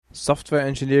Software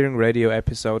Engineering Radio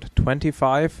episode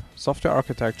 25, Software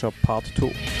Architecture Part 2.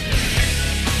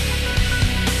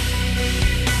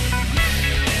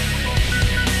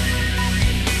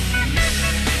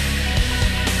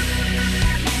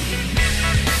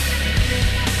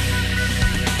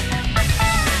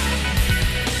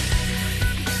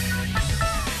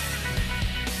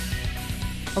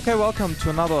 Okay, welcome to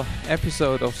another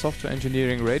episode of Software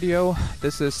Engineering Radio.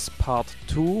 This is part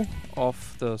 2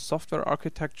 of the software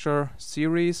architecture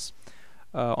series.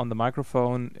 On the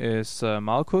microphone is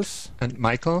Markus. And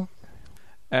Michael.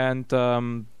 And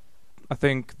I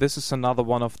think this is another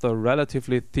one of the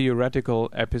relatively theoretical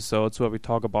episodes where we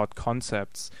talk about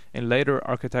concepts. In later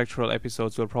architectural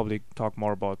episodes, we'll probably talk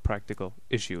more about practical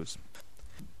issues.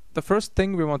 The first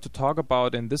thing we want to talk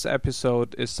about in this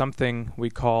episode is something we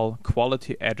call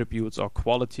quality attributes or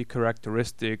quality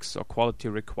characteristics or quality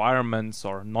requirements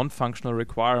or non-functional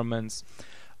requirements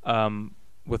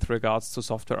with regards to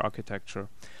software architecture.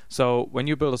 So when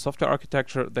you build a software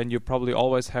architecture, then you probably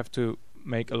always have to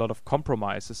make a lot of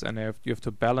compromises and you have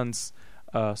to balance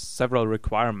several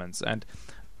requirements. And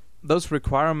those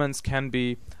requirements can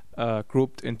be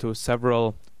grouped into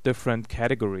several different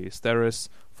categories. There is,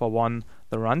 for one,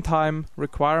 the runtime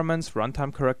requirements,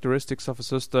 runtime characteristics of a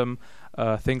system,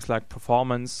 things like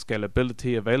performance,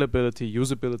 scalability, availability,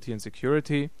 usability, and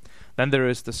security. Then there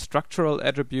is the structural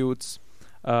attributes,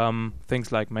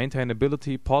 things like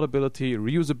maintainability, portability,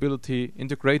 reusability,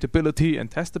 integratability,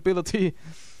 and testability.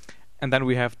 And then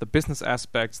we have the business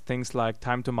aspects, things like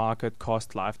time to market,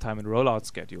 cost, lifetime, and rollout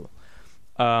schedule.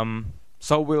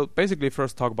 So we'll basically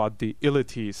first talk about the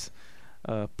ilities.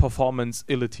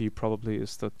 Performance-ility probably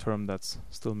is the term that's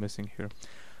still missing here.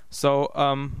 So,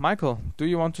 Michael, do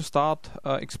you want to start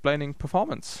explaining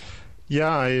performance? Yeah,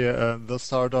 I will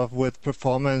start off with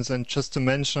performance, and just to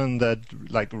mention that,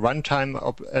 like runtime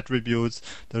attributes,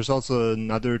 there's also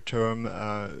another term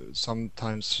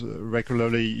sometimes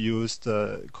regularly used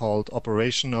called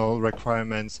operational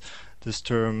requirements. This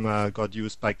term got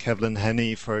used by Kevlin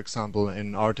Henney, for example, in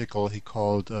an article he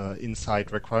called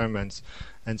Inside Requirements.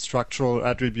 And structural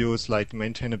attributes like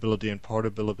maintainability and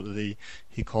portability,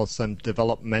 he calls them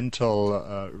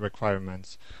developmental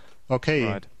requirements. Okay,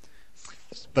 right.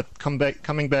 But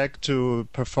coming back to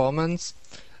performance,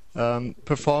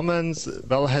 performance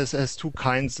has two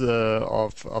kinds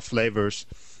of flavors.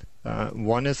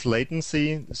 One is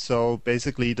latency, so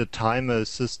basically the time a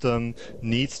system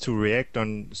needs to react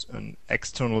on an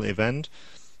external event.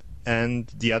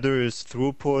 And the other is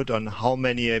throughput, on how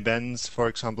many events, for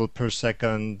example, per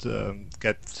second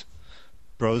get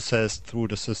processed through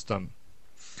the system.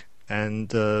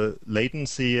 And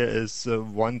latency is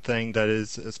one thing that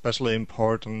is especially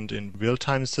important in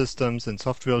real-time systems, in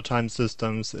soft real-time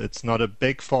systems. It's not a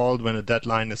big fault when a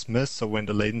deadline is missed, so when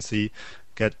the latency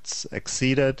gets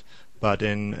exceeded, but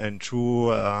in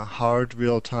true hard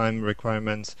real-time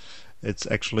requirements, it's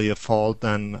actually a fault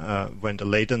then when the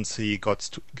latency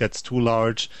gets too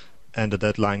large and the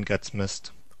deadline gets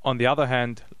missed. On the other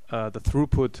hand, the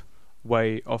throughput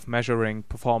way of measuring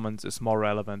performance is more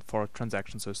relevant for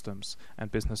transaction systems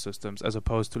and business systems as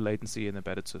opposed to latency in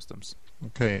embedded systems.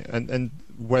 Okay, and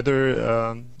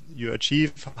whether you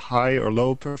achieve high or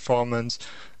low performance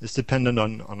is dependent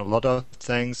on a lot of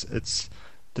things. It's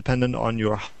dependent on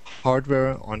your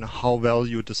hardware, on how well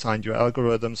you designed your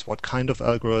algorithms, what kind of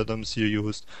algorithms you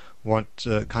used, what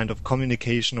kind of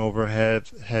communication overhead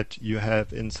you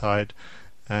have inside,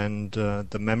 and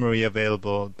the memory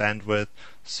available, bandwidth.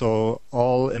 So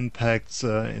all impacts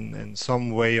in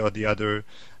some way or the other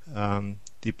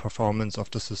the performance of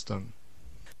the system.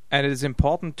 And it is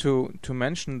important to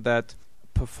mention that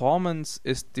performance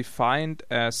is defined,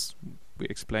 as we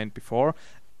explained before,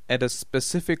 at a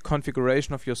specific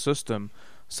configuration of your system.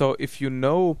 So if you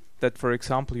know that, for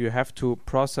example, you have to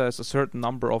process a certain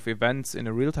number of events in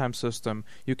a real-time system,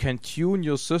 you can tune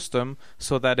your system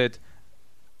so that it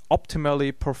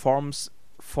optimally performs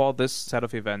for this set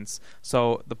of events.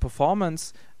 So the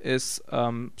performance is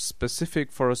specific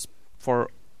for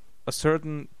a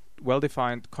certain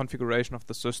well-defined configuration of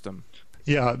the system.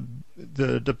 Yeah,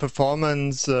 the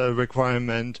performance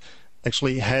requirement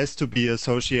actually has to be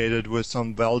associated with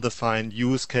some well-defined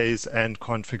use case and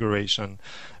configuration,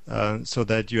 so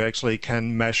that you actually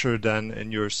can measure then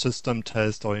in your system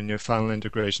test or in your final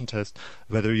integration test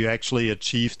whether you actually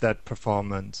achieved that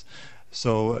performance.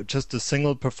 So just a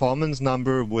single performance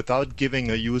number without giving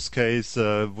a use case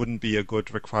wouldn't be a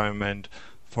good requirement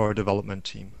for a development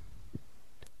team.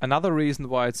 Another reason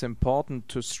why it's important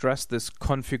to stress this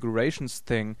configurations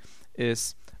thing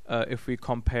is if we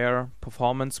compare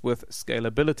performance with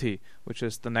scalability, which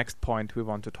is the next point we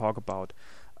want to talk about.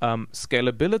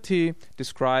 Scalability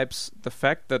describes the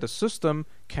fact that a system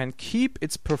can keep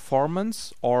its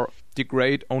performance or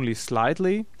degrade only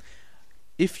slightly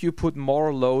if you put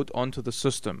more load onto the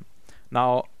system.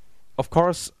 Now, of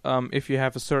course, if you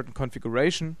have a certain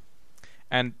configuration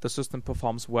and the system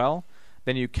performs well,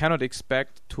 then you cannot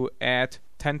expect to add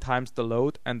 10 times the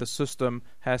load and the system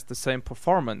has the same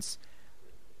performance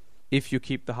if you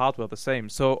keep the hardware the same.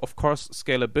 So, of course,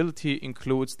 scalability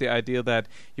includes the idea that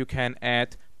you can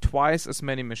add twice as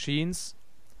many machines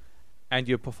and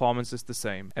your performance is the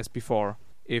same as before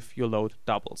if your load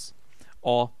doubles.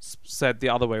 Or said the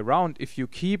other way around, if you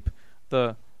keep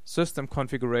the system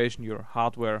configuration, your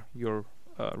hardware, your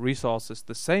resources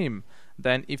the same,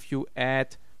 then if you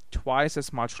add twice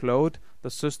as much load, the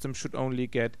system should only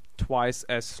get twice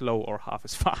as slow or half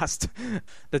as fast.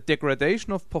 The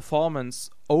degradation of performance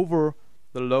over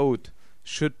the load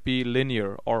should be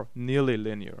linear or nearly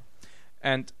linear.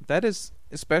 And that is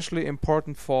especially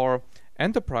important for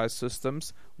enterprise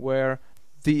systems where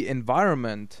the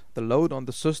environment, the load on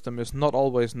the system is not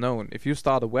always known. If you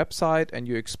start a website and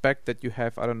you expect that you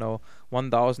have,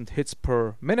 1,000 hits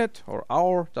per minute or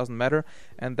hour, doesn't matter,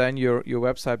 and then your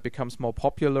website becomes more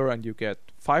popular and you get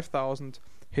 5,000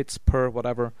 hits per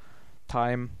whatever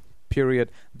time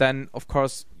period, then of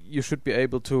course you should be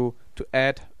able to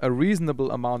add a reasonable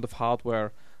amount of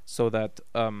hardware so that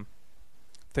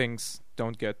things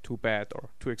don't get too bad or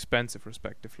too expensive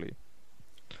respectively.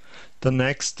 The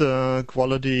next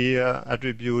quality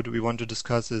attribute we want to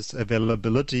discuss is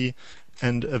availability.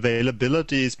 And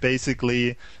availability is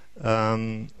basically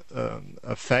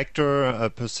a factor, a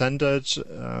percentage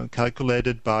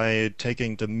calculated by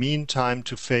taking the mean time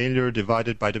to failure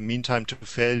divided by the mean time to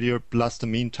failure plus the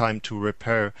mean time to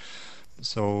repair.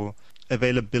 So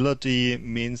availability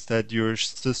means that your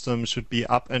system should be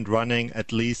up and running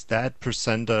at least that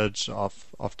percentage of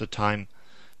the time.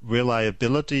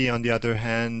 Reliability, on the other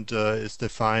hand, is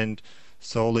defined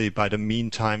solely by the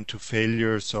mean time to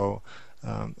failure, so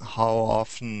how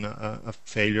often a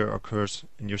failure occurs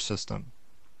in your system.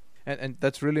 And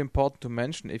that's really important to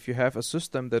mention. If you have a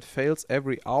system that fails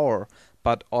every hour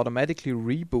but automatically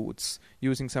reboots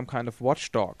using some kind of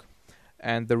watchdog,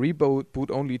 and the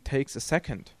reboot only takes a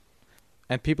second,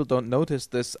 and people don't notice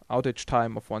this outage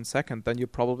time of 1 second, then you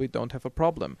probably don't have a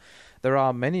problem. There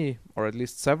are many, or at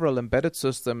least several embedded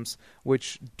systems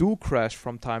which do crash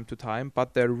from time to time,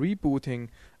 but their rebooting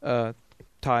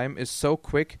time is so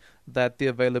quick that the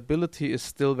availability is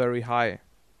still very high,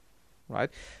 right?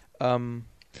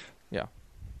 Yeah.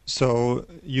 So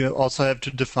you also have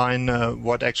to define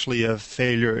what actually a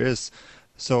failure is.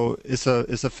 So is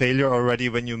a failure already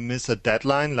when you miss a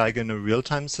deadline, like in a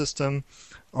real-time system?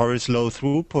 Or is low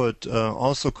throughput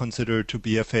also considered to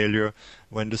be a failure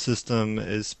when the system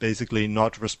is basically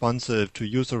not responsive to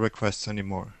user requests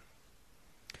anymore?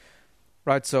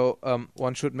 Right, so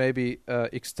one should maybe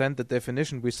extend the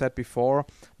definition. We said before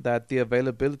that the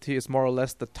availability is more or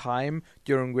less the time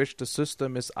during which the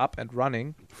system is up and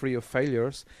running, free of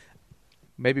failures.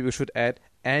 Maybe we should add,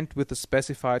 and with a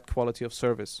specified quality of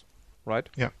service, right?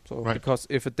 Yeah, so right. Because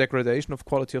if a degradation of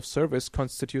quality of service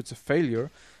constitutes a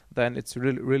failure, then it's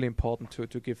really, really important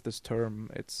to give this term,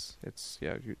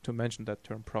 to mention that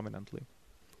term prominently.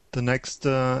 The next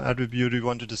attribute we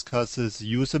want to discuss is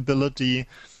usability.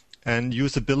 And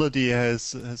usability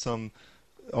has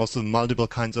also multiple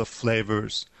kinds of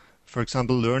flavors. For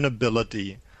example,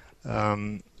 learnability.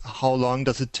 How long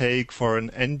does it take for an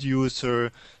end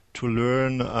user to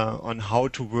learn on how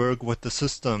to work with the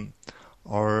system?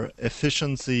 Or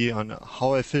efficiency, on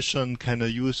how efficient can a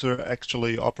user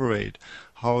actually operate?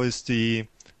 How is the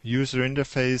user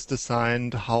interface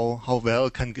designed? How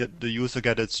well can the user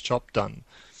get its job done?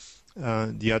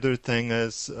 The other thing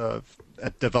is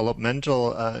at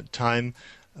developmental time,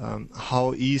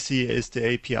 how easy is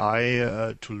the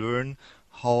API to learn?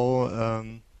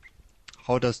 How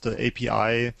does the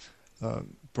API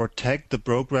protect the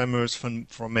programmers from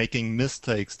making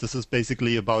mistakes? This is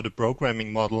basically about a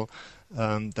programming model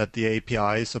that the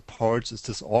API supports. Is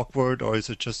this awkward, or is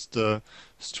it just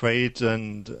straight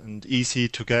and easy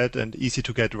to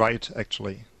get right,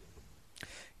 actually?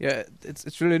 Yeah,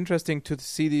 it's really interesting to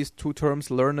see these two terms,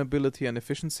 learnability and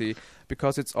efficiency,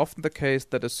 because it's often the case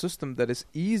that a system that is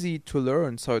easy to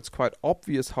learn, so it's quite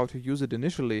obvious how to use it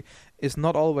initially, is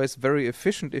not always very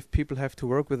efficient if people have to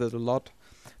work with it a lot.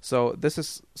 So this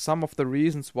is some of the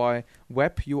reasons why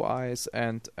web UIs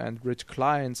and rich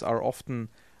clients are often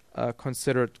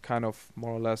considered kind of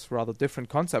more or less rather different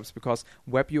concepts, because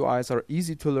web UIs are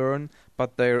easy to learn,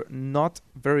 but they're not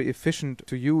very efficient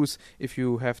to use if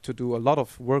you have to do a lot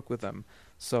of work with them.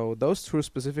 So those two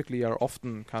specifically are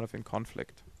often kind of in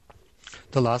conflict.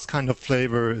 The last kind of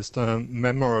flavor is the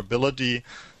memorability,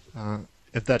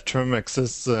 if that term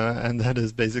exists, and that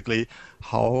is basically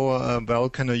how well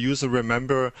can a user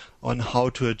remember on how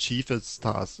to achieve its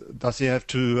task. Does he have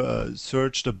to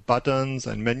search the buttons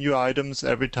and menu items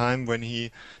every time when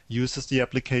he uses the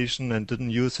application and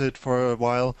didn't use it for a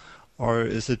while? Or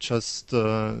is it just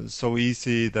so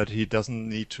easy that he doesn't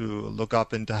need to look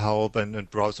up into help and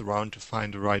browse around to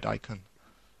find the right icon?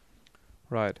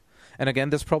 Right. And again,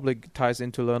 this probably ties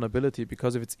into learnability,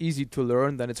 because if it's easy to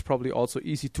learn, then it's probably also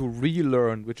easy to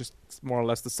relearn, which is more or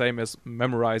less the same as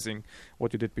memorizing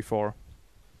what you did before.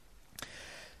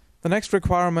 The next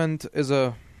requirement is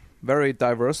a very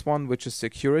diverse one, which is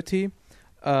security.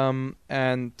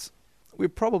 And we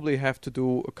probably have to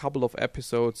do a couple of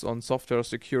episodes on software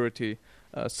security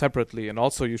separately, and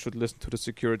also you should listen to the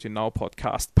Security Now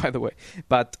podcast, by the way.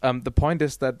 But the point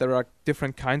is that there are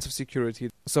different kinds of security.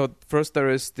 So first there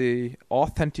is the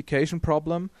authentication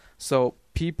problem. So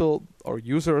people or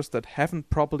users that haven't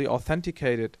properly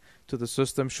authenticated to the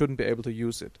system shouldn't be able to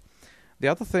use it. The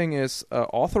other thing is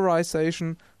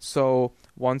authorization. So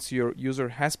once your user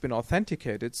has been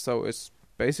authenticated, so is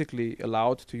basically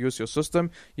allowed to use your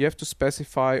system, you have to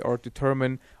specify or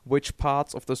determine which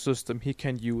parts of the system he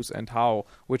can use and how,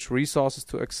 which resources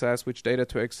to access, which data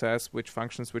to access, which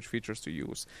functions, which features to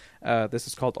use. This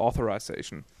is called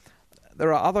authorization.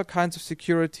 There are other kinds of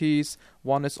securities.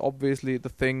 One is obviously the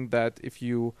thing that if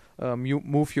you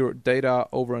move your data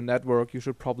over a network, you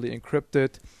should probably encrypt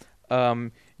it.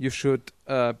 You should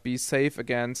be safe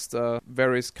against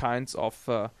various kinds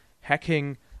of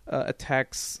hacking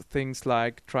attacks, things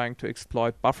like trying to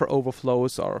exploit buffer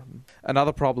overflows, or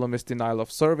another problem is denial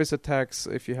of service attacks.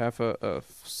 If you have a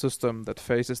system that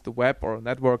faces the web or a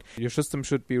network, your system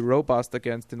should be robust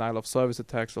against denial of service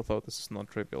attacks, although this is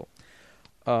non-trivial.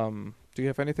 Do you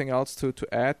have anything else to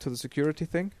add to the security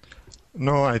thing?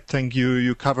 No, I think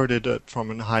you covered it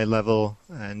from a high level,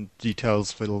 and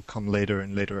details will come later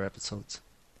in later episodes.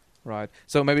 Right.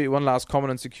 So maybe one last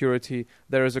comment on security.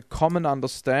 There is a common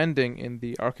understanding in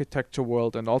the architecture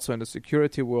world and also in the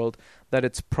security world that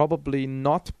it's probably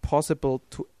not possible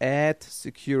to add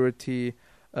security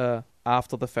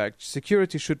after the fact.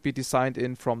 Security should be designed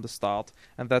in from the start,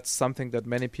 and that's something that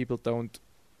many people don't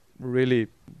really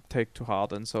take to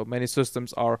heart. And so many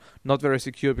systems are not very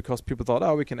secure because people thought,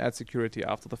 oh, we can add security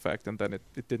after the fact, and then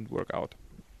it didn't work out.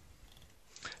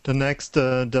 The next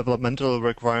developmental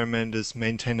requirement is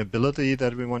maintainability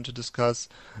that we want to discuss,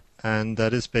 and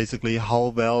that is basically how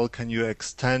well can you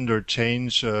extend or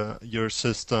change your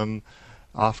system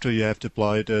after you have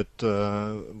deployed it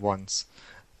once.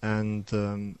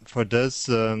 And for this,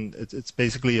 it's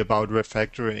basically about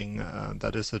refactoring.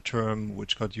 That is a term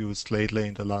which got used lately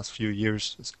in the last few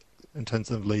years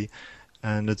intensively.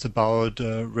 And it's about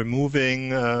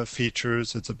removing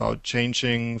features, it's about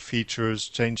changing features,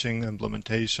 changing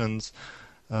implementations,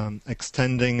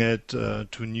 extending it to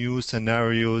new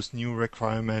scenarios, new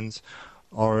requirements,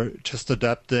 or just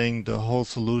adapting the whole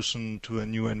solution to a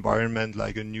new environment,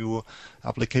 like a new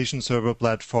application server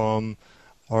platform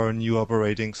or a new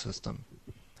operating system.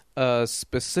 A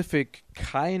specific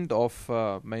kind of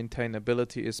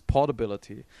maintainability is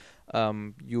portability.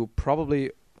 You probably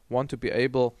want to be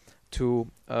able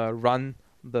to run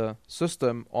the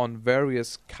system on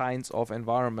various kinds of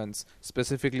environments,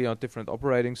 specifically on different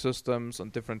operating systems, on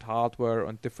different hardware,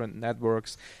 on different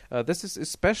networks. This is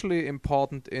especially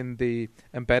important in the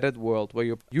embedded world, where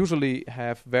you usually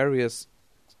have various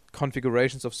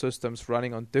configurations of systems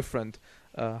running on different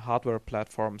hardware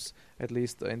platforms. At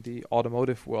least in the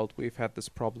automotive world, we've had this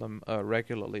problem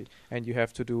regularly, and you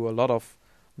have to do a lot of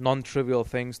non-trivial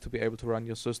things to be able to run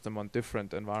your system on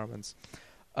different environments.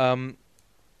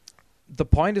 The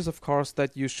point is, of course,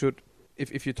 that you should,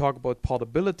 if you talk about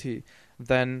portability,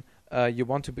 then you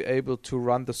want to be able to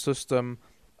run the system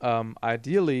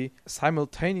ideally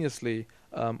simultaneously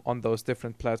on those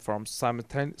different platforms.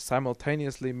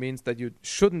 Simultaneously means that you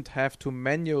shouldn't have to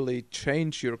manually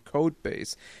change your code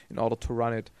base in order to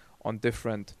run it on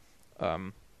different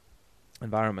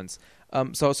environments.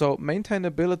 So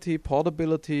maintainability,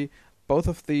 portability, both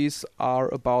of these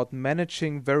are about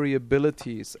managing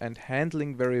variabilities and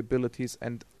handling variabilities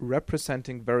and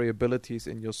representing variabilities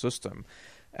in your system.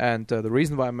 And the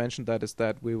reason why I mentioned that is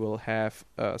that we will have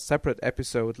a separate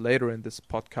episode later in this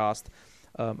podcast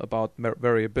about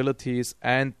variabilities,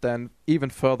 and then even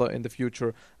further in the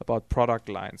future about product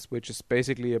lines, which is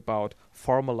basically about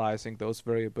formalizing those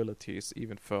variabilities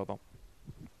even further.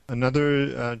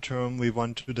 Another term we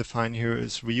want to define here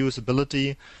is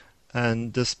reusability.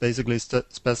 And this basically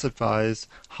specifies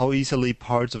how easily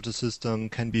parts of the system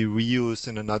can be reused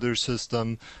in another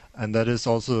system. And that is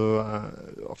also,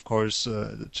 of course,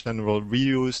 the general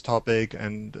reuse topic,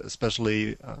 and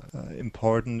especially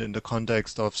important in the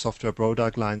context of software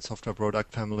product lines, software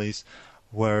product families,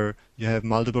 where you have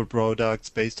multiple products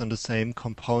based on the same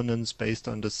components, based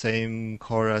on the same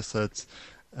core assets,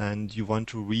 and you want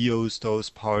to reuse those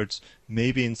parts,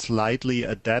 maybe in slightly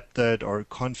adapted or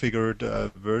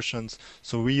configured versions.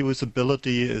 So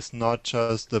reusability is not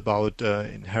just about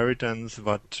inheritance,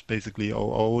 what basically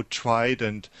OO tried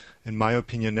and, in my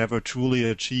opinion, never truly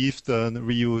achieved the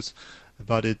reuse,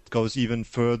 but it goes even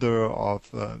further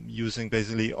of using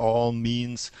basically all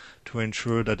means to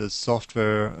ensure that a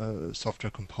software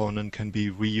component can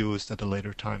be reused at a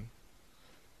later time.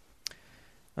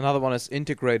 Another one is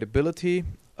integratability.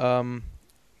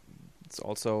 It's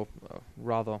also a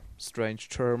rather strange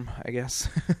term, I guess.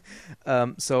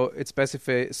 So it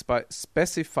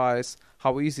specifies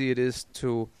how easy it is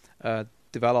to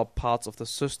develop parts of the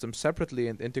system separately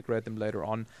and integrate them later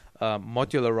on.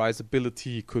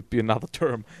 Modularizability could be another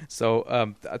term.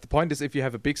 So the point is, if you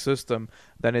have a big system,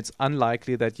 then it's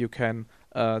unlikely that you can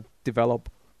develop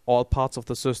all parts of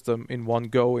the system in one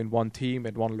go, in one team,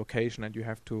 at one location, and you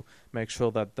have to make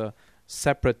sure that the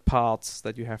separate parts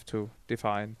that you have to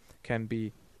define can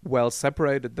be well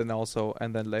separated,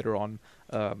 and then later on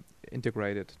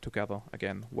integrated together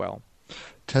again well.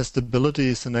 Testability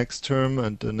is the next term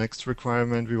and the next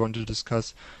requirement we want to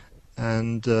discuss,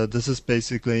 and this is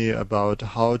basically about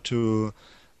how to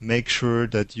make sure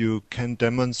that you can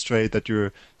demonstrate that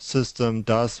your system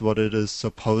does what it is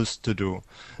supposed to do,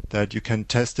 that you can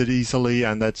test it easily,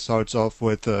 and that starts off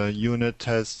with unit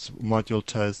tests, module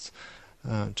tests,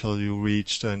 until you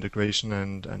reach the integration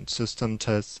and system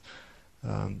tests.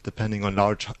 Depending on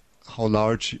how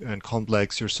large and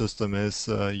complex your system is,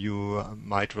 you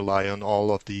might rely on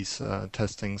all of these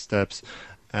testing steps.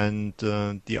 And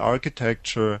the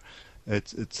architecture,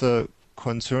 it's a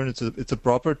concern, it's a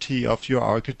property of your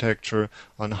architecture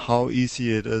on how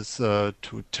easy it is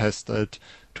to test it,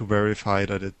 to verify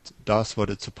that it does what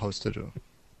it's supposed to do.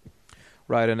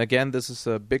 Right, and again, this is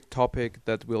a big topic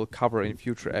that we'll cover in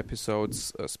future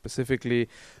episodes specifically.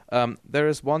 There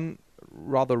is one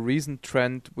rather recent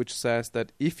trend which says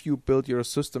that if you build your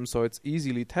system so it's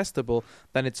easily testable,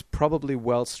 then it's probably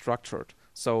well structured.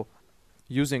 So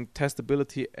using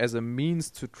testability as a means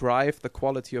to drive the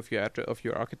quality of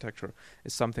your architecture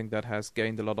is something that has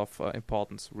gained a lot of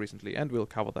importance recently, and we'll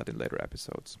cover that in later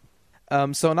episodes.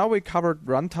 So now we covered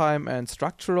runtime and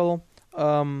structural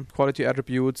quality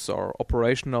attributes, or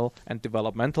operational and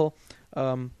developmental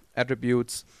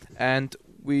attributes, and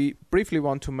we briefly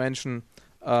want to mention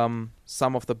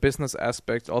some of the business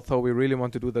aspects, although we really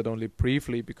want to do that only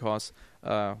briefly because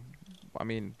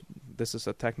this is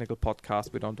a technical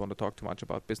podcast. We don't want to talk too much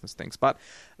about business things. But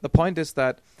the point is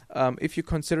that if you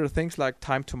consider things like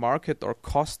time to market or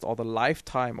cost or the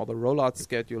lifetime or the rollout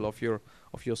schedule of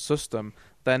your system,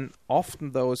 then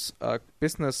often those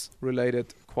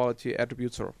business-related quality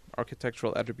attributes or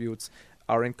architectural attributes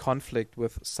are in conflict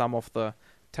with some of the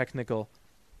technical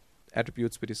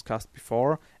attributes we discussed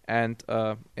before. And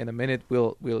in a minute,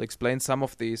 we'll explain some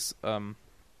of these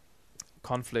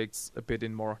conflicts a bit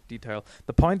in more detail.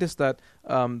 The point is that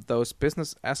those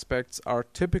business aspects are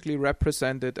typically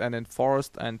represented and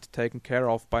enforced and taken care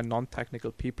of by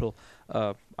non-technical people,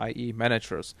 i.e.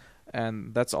 managers.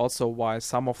 And that's also why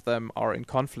some of them are in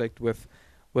conflict with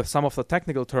some of the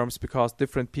technical terms, because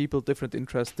different people, different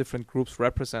interests, different groups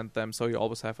represent them. So you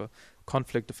always have a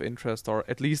conflict of interest, or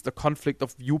at least a conflict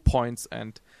of viewpoints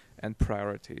and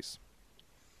priorities.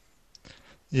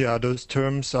 Yeah, those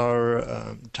terms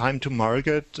are time to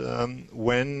market.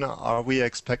 When are we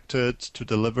expected to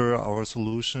deliver our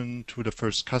solution to the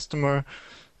first customer?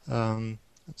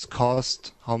 It's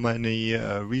cost, how many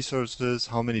resources,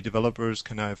 how many developers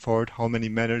can I afford, how many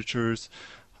managers,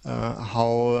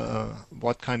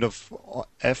 what kind of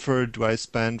effort do I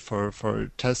spend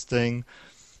for testing.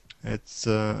 It's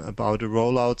about a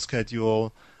rollout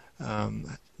schedule.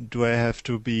 Do I have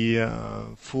to be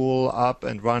full up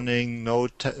and running, no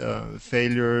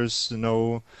failures,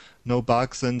 no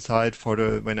bugs inside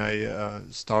when I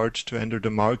start to enter the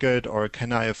market, or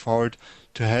can I afford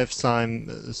to have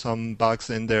some bugs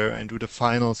in there and do the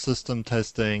final system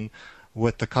testing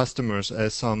with the customers,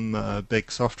 as some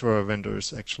big software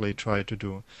vendors actually try to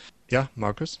do? Yeah,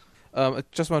 Markus? I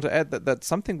just want to add that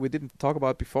something we didn't talk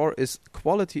about before is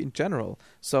quality in general.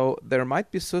 So there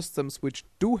might be systems which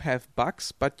do have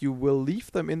bugs, but you will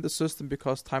leave them in the system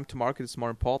because time to market is more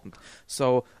important.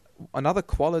 So another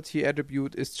quality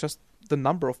attribute is just the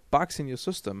number of bugs in your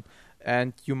system.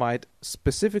 And you might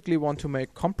specifically want to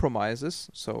make compromises.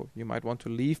 So you might want to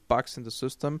leave bugs in the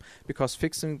system because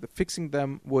fixing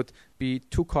them would be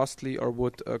too costly or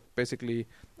would basically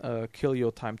kill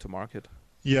your time to market.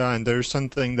 Yeah, and there's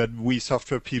something that we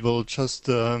software people just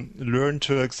learn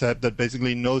to accept, that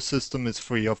basically no system is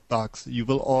free of bugs. You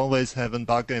will always have a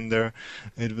bug in there.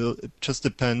 It just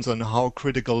depends on how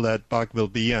critical that bug will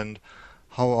be and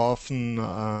how often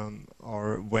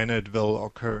or when it will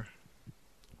occur.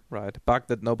 Right. A bug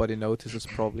that nobody notices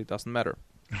probably doesn't matter.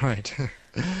 Right.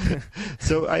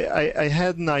 So I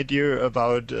had an idea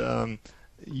about,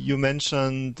 you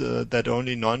mentioned that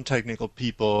only non-technical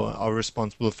people are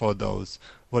responsible for those.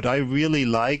 What I really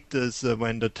liked is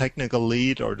when the technical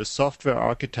lead or the software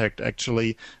architect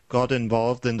actually got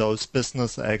involved in those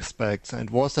business aspects and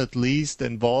was at least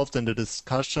involved in the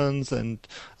discussions and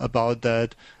about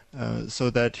that, so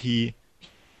that he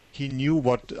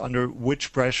knew under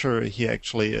which pressure he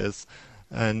actually is,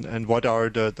 and what are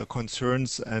the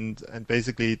concerns and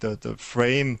basically the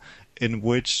frame in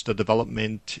which the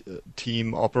development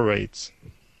team operates.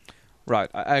 Right,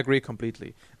 I agree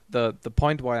completely. The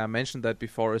point why I mentioned that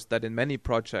before is that in many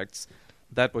projects,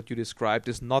 that what you described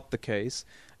is not the case,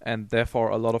 and therefore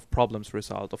a lot of problems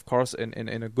result. Of course,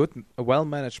 in a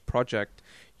well-managed project,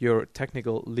 your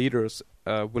technical leaders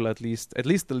will at least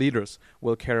the leaders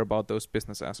will care about those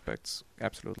business aspects.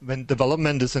 Absolutely. When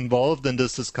development is involved in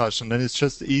this discussion, then it's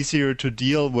just easier to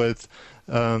deal with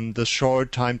the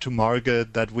short time to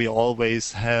market that we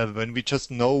always have. When we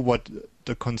just know what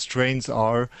the constraints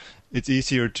are, it's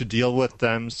easier to deal with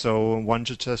them. So one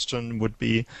suggestion would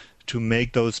be to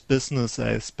make those business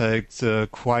aspects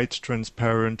quite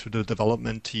transparent to the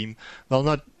development team. Well,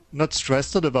 not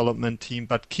stress the development team,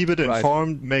 but keep it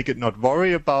informed, right. Make it not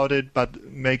worry about it, but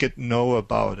make it know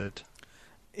about it.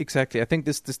 Exactly. I think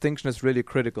this distinction is really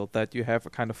critical, that you have a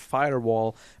kind of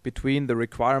firewall between the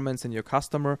requirements in your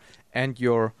customer and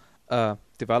your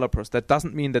developers. That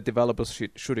doesn't mean that developers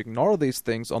should ignore these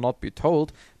things or not be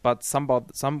told, but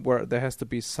somewhere there has to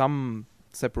be some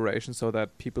separation so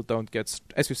that people don't get,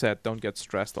 as you said, don't get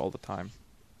stressed all the time.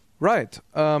 Right.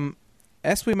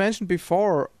 As we mentioned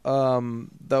before,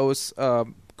 those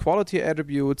quality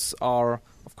attributes are,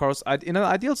 of course, in an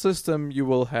ideal system, you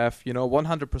will have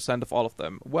 100% of all of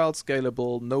them. Well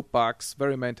scalable, no bugs,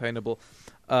 very maintainable.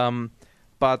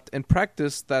 But in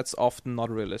practice, that's often not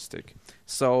realistic.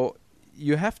 So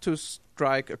you have to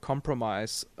strike a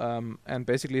compromise and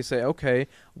basically say, okay,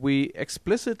 we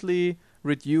explicitly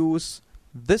reduce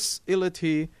this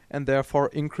ility and therefore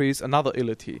increase another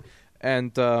ility.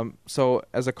 And so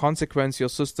as a consequence, your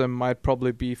system might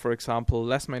probably be, for example,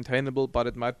 less maintainable, but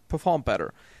it might perform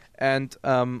better. And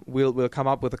we'll come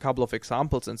up with a couple of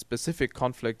examples and specific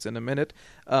conflicts in a minute.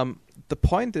 The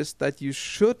point is that you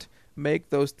should make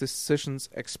those decisions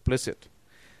explicit.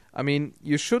 I mean,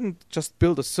 you shouldn't just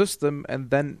build a system and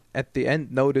then at the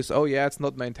end notice, oh yeah, it's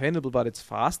not maintainable, but it's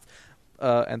fast.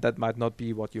 And that might not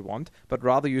be what you want, but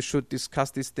rather you should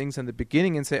discuss these things in the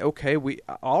beginning and say, okay,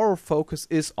 our focus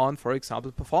is on, for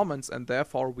example, performance, and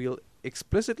therefore we'll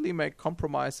explicitly make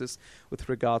compromises with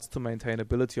regards to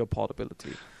maintainability or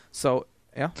portability. So,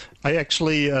 yeah. I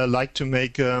actually like to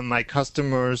make my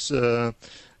customers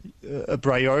a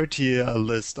priority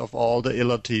list of all the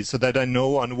illities so that I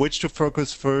know on which to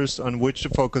focus first, on which to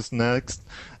focus next.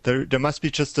 There must be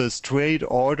just a straight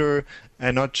order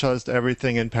and not just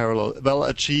everything in parallel. Well,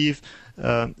 achieve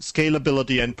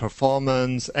scalability and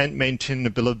performance and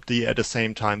maintainability at the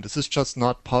same time. This is just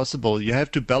not possible. You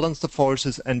have to balance the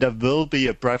forces and there will be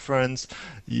a preference.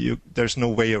 There's no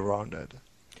way around it.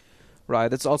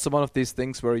 Right. It's also one of these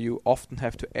things where you often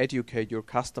have to educate your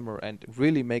customer and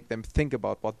really make them think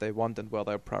about what they want and where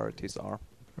their priorities are.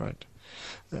 Right.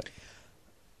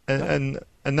 And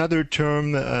another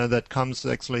term that comes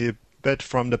actually a bit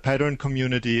from the pattern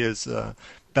community is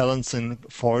balancing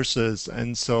forces.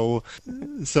 And so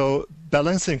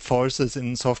balancing forces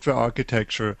in software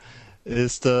architecture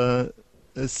is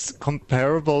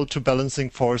comparable to balancing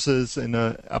forces in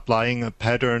applying a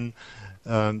pattern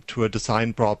to a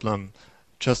design problem,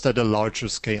 just at a larger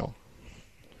scale.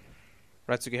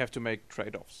 Right, so you have to make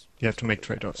trade-offs. You have to make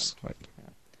trade-offs, right. Yeah.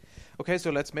 Okay,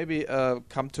 so let's maybe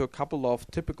come to a couple of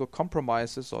typical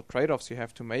compromises or trade-offs you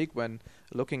have to make when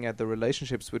looking at the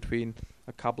relationships between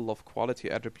a couple of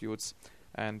quality attributes.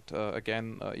 And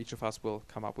again, each of us will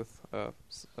come up with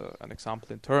an example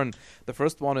in turn. The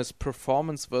first one is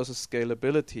performance versus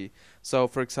scalability. So,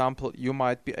 for example, you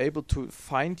might be able to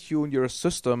fine-tune your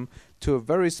system to a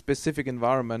very specific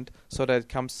environment so that it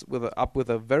comes up with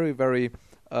a very, very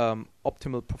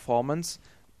optimal performance.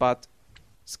 But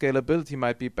scalability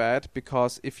might be bad,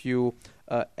 because if you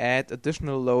add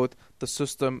additional load, the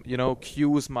system,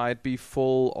 queues might be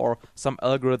full, or some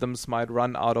algorithms might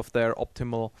run out of their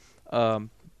optimal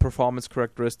performance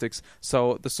characteristics,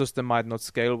 so the system might not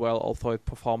scale well, although it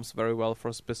performs very well for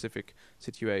a specific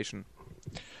situation.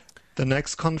 The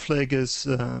next conflict is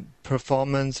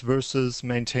performance versus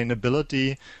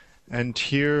maintainability. And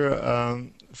here,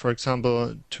 for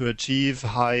example, to achieve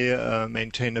high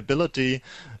maintainability,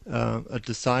 a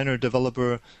designer,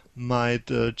 developer might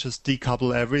just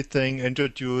decouple everything,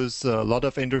 introduce a lot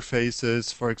of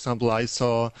interfaces. For example, I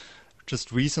saw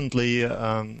just recently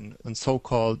a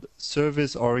so-called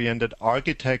service-oriented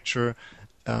architecture,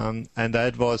 and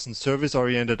that was a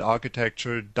service-oriented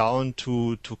architecture down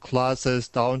to classes,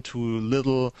 down to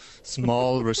little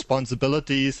small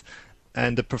responsibilities,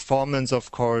 and the performance,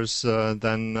 of course,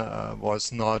 then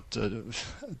was not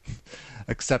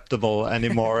acceptable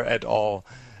anymore at all.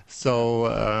 So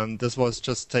this was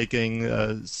just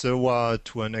taking SOA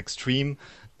to an extreme,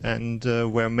 and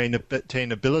where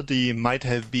maintainability might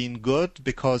have been good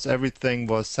because everything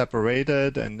was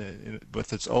separated and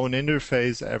with its own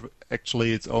interface,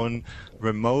 actually its own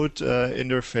remote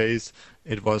interface,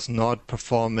 it was not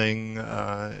performing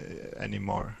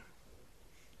anymore.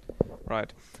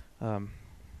 Right.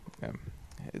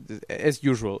 As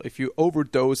usual, if you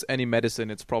overdose any medicine,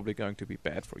 it's probably going to be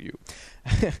bad for you.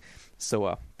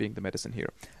 So, being the medicine here.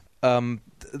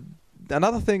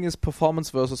 Another thing is performance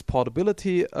versus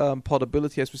portability.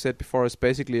 Portability, as we said before, is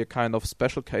basically a kind of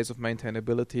special case of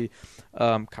maintainability,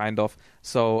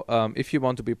 So if you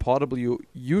want to be portable, you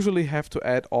usually have to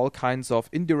add all kinds of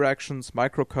indirections,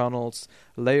 microkernels,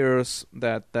 layers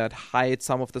that hide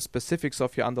some of the specifics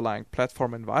of your underlying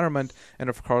platform environment. And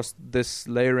of course, this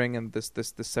layering and this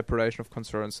separation of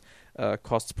concerns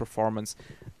costs performance.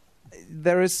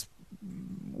 There is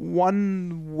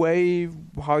one way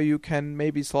how you can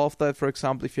maybe solve that. For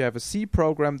example, if you have a C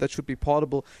program that should be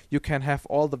portable, you can have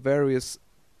all the various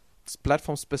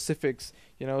platform specifics,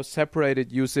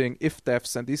 separated using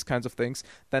if-defs and these kinds of things.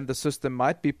 Then the system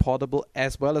might be portable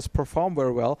as well as perform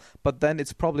very well, but then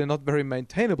it's probably not very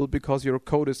maintainable because your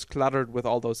code is cluttered with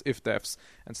all those if-defs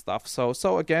and stuff.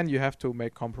 So again, you have to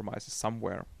make compromises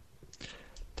somewhere.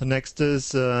 The next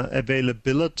is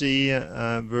availability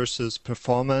versus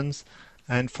performance.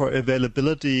 And for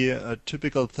availability, a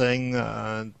typical thing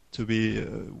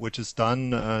which is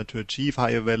done to achieve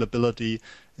high availability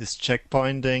is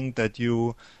checkpointing, that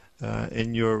you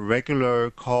in your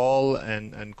regular call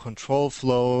and control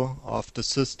flow of the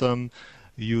system,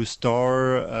 you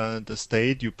store the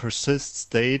state, you persist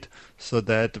state, so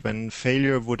that when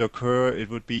failure would occur, it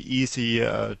would be easy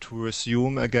to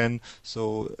resume again.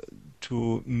 So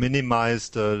to minimize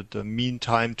the mean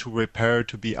time to repair,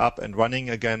 to be up and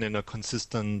running again in a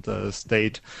consistent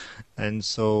state. And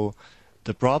so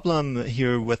the problem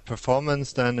here with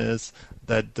performance then is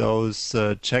that those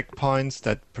checkpoints,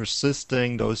 that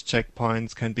persisting those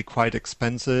checkpoints can be quite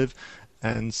expensive.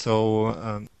 And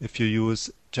so if you use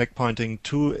checkpointing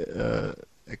too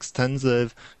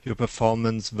extensive, your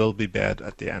performance will be bad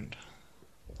at the end.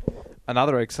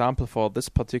 Another example for this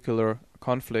particular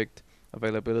conflict,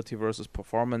 availability versus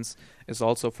performance, is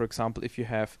also, for example, if you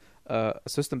have a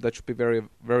system that should be very,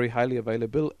 very highly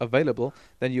available,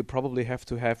 then you probably have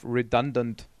to have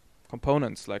redundant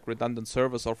components like redundant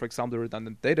servers or, for example,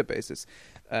 redundant databases.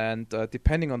 And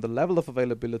depending on the level of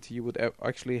availability, you would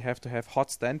actually have to have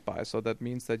hot standby. So that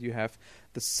means that you have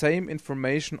the same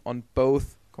information on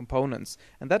both components.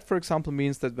 And that, for example,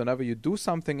 means that whenever you do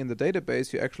something in the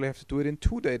database, you actually have to do it in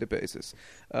two databases,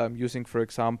 using, for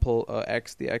example, the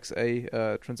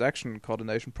XA transaction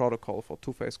coordination protocol for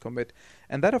two-phase commit.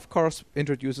 And that, of course,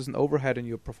 introduces an overhead, and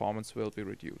your performance will be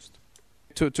reduced.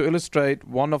 To illustrate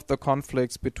one of the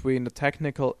conflicts between the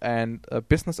technical and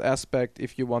business aspect,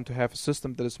 if you want to have a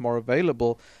system that is more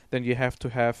available, then you have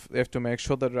to make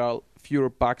sure that there are fewer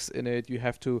bugs in it. You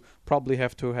probably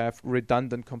have to have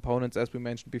redundant components, as we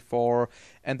mentioned before,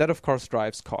 and that of course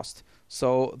drives cost.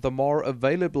 So the more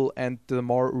available and the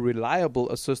more reliable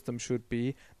a system should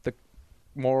be, the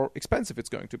more expensive it's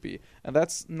going to be. And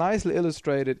that's nicely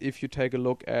illustrated if you take a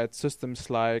look at systems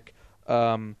like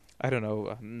I don't know,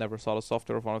 I never saw the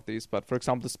software of one of these, but for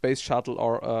example, the space shuttle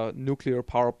or nuclear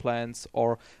power plants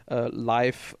or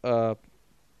live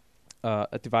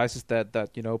devices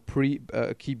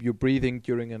that keep you breathing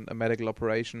during a medical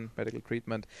operation, medical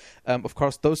treatment. Of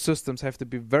course, those systems have to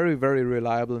be very, very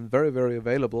reliable and very, very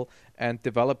available, and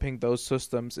developing those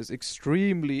systems is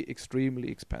extremely, extremely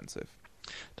expensive.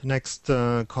 The next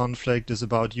conflict is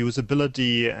about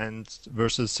usability and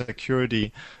versus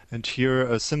security. And here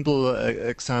a simple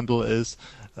example is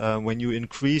When you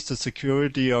increase the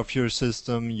security of your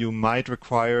system, you might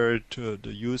require the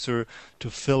user to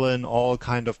fill in all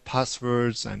kind of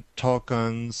passwords and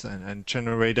tokens and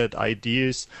generated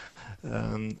IDs.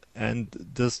 And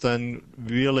this then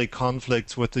really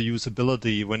conflicts with the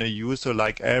usability when a user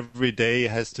like every day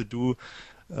has to do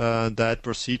that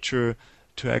procedure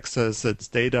to access its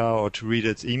data or to read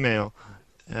its email.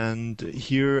 And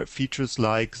here features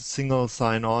like single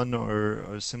sign-on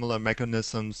or similar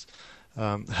mechanisms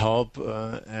help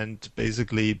and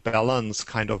basically balance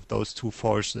kind of those two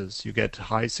forces. You get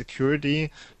high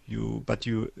security, but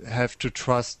you have to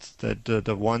trust that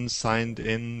the one signed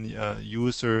in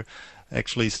user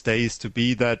actually stays to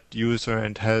be that user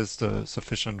and has the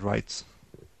sufficient rights.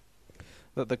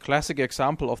 The classic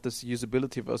example of this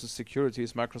usability versus security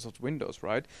is Microsoft Windows,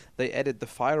 right? They added the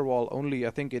firewall only, I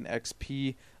think, in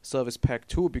XP Service Pack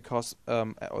 2 because,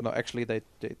 they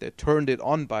turned it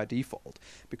on by default.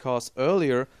 Because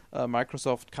earlier,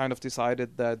 Microsoft kind of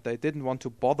decided that they didn't want to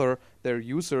bother their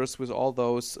users with all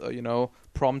those,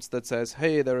 prompts that says,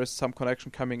 hey, there is some connection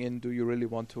coming in, do you really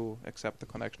want to accept the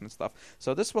connection and stuff?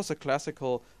 So this was a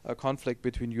classical conflict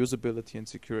between usability and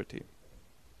security.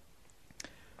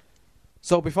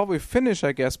 So before we finish,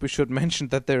 I guess we should mention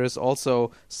that there is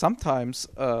also sometimes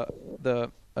a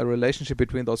relationship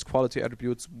between those quality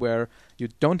attributes where you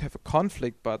don't have a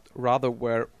conflict, but rather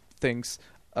where things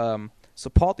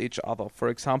support each other. For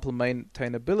example,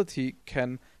 maintainability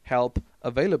can help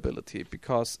availability,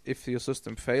 because if your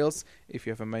system fails, if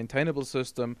you have a maintainable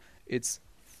system, it's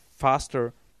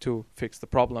faster to fix the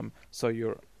problem. So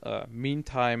your mean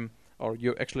time, or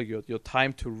your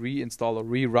time to reinstall or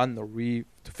rerun or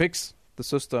to fix the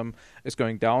system is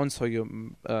going down, so your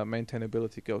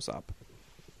maintainability goes up.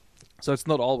 So it's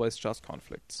not always just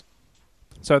conflicts.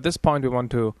 So at this point we want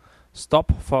to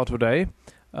stop for today.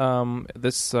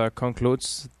 This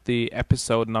concludes the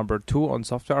episode number 2 on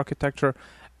software architecture.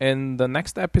 In the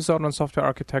next episode on software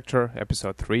architecture,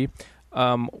 episode 3,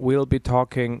 we'll be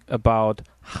talking about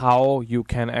how you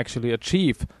can actually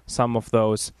achieve some of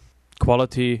those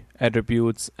quality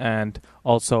attributes and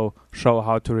also show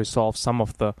how to resolve some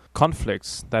of the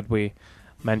conflicts that we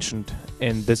mentioned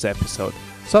in this episode.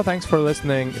 So thanks for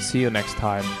listening. See you next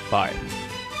time. Bye.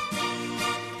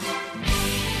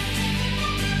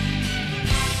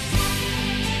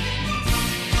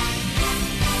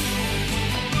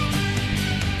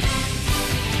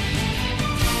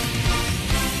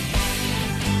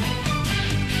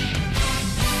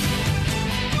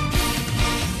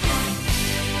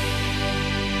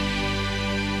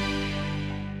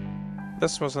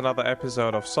 This was another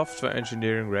episode of Software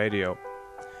Engineering Radio.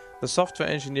 The Software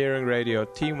Engineering Radio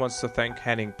team wants to thank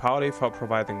Henning Pauli for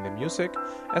providing the music,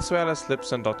 as well as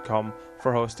Libsyn.com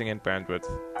for hosting and bandwidth.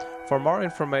 For more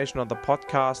information on the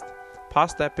podcast,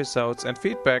 past episodes and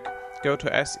feedback, go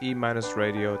to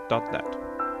se-radio.net.